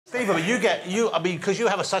Stephen, but I mean, because you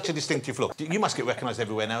have such a distinctive look, you must get recognised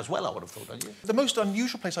everywhere now as well, I would have thought, don't you? The most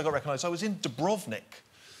unusual place I got recognised, I was in Dubrovnik.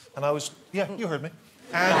 And I was... Yeah, you heard me.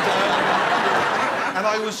 And, and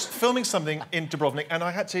I was filming something in Dubrovnik, and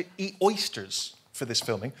I had to eat oysters for this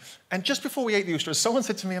filming. And just before we ate the oysters, someone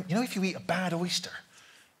said to me, you know, if you eat a bad oyster,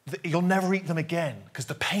 you'll never eat them again, because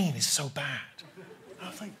the pain is so bad. And I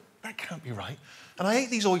was like, that can't be right. And I ate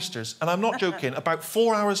these oysters, and I'm not joking, about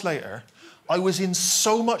 4 hours later, I was in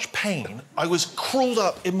so much pain, I was curled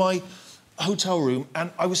up in my hotel room,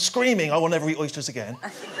 and I was screaming, I will never eat oysters again.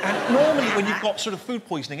 And normally, when you've got sort of food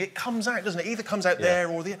poisoning, it comes out, doesn't it? It either comes out there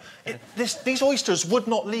or the... These oysters would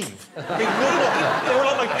not leave. They would not... They were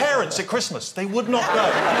like my parents at Christmas. They would not go. You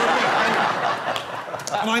know what I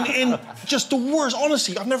mean? And I'm in just the worst.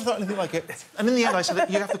 Honestly, I've never thought anything like it. And in the end, I said,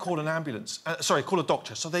 you have to call an ambulance. Sorry, call a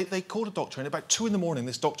doctor. So they called a doctor, and about 2 in the morning,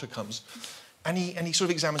 this doctor comes, and he sort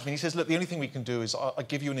of examines me, and he says, look, the only thing we can do is I'll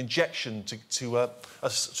give you an injection to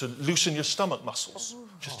loosen your stomach muscles.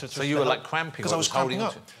 So you were, like, cramping? Because I was cramping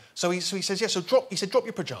up. So he says, yeah, so drop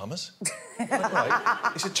your pyjamas. Like,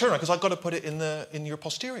 right. He said, turn around, because I've got to put it in your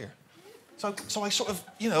posterior. So I sort of,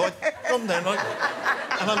 you know, I come there,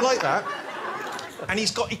 and I'm like that. And he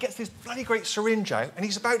gets this bloody great syringe out, and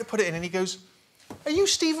he's about to put it in, and he goes, are you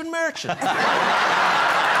Stephen Merchant?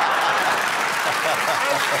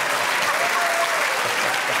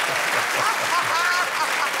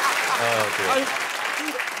 Oh,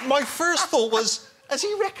 dear. My first thought was, has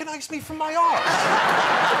he recognised me from my art?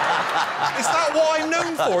 Is that what I'm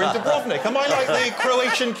known for in Dubrovnik? Am I like the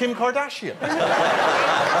Croatian Kim Kardashian?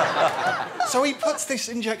 So he puts this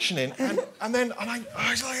injection in, and I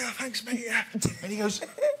was like, oh, thanks, mate, yeah. And he goes,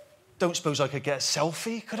 don't suppose I could get a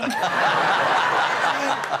selfie, could I?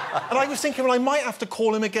 And I was thinking, well, I might have to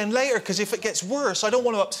call him again later, because if it gets worse, I don't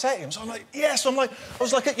want to upset him. So I'm like, yes. I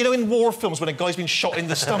was like, you know, in war films when a guy's been shot in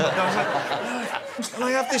the stomach. And I was like, and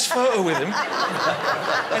I have this photo with him,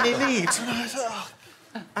 and he leaves. And I was like, oh.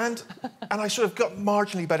 And I sort of got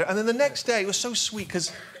marginally better. And then the next day, it was so sweet,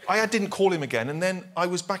 because I didn't call him again. And then I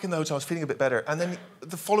was back in the hotel, I was feeling a bit better. And then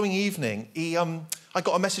the following evening, I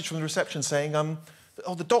got a message from the reception saying,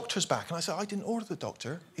 oh, the doctor's back. And I said, I didn't order the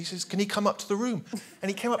doctor. He says, can he come up to the room? And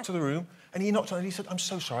he came up to the room, and he knocked on it, and he said, I'm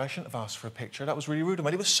so sorry, I shouldn't have asked for a picture. That was really rude of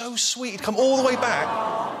me. It was so sweet. He'd come all the way back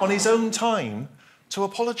on his own time to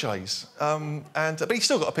apologise. But he's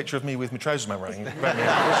still got a picture of me with my trousers around me.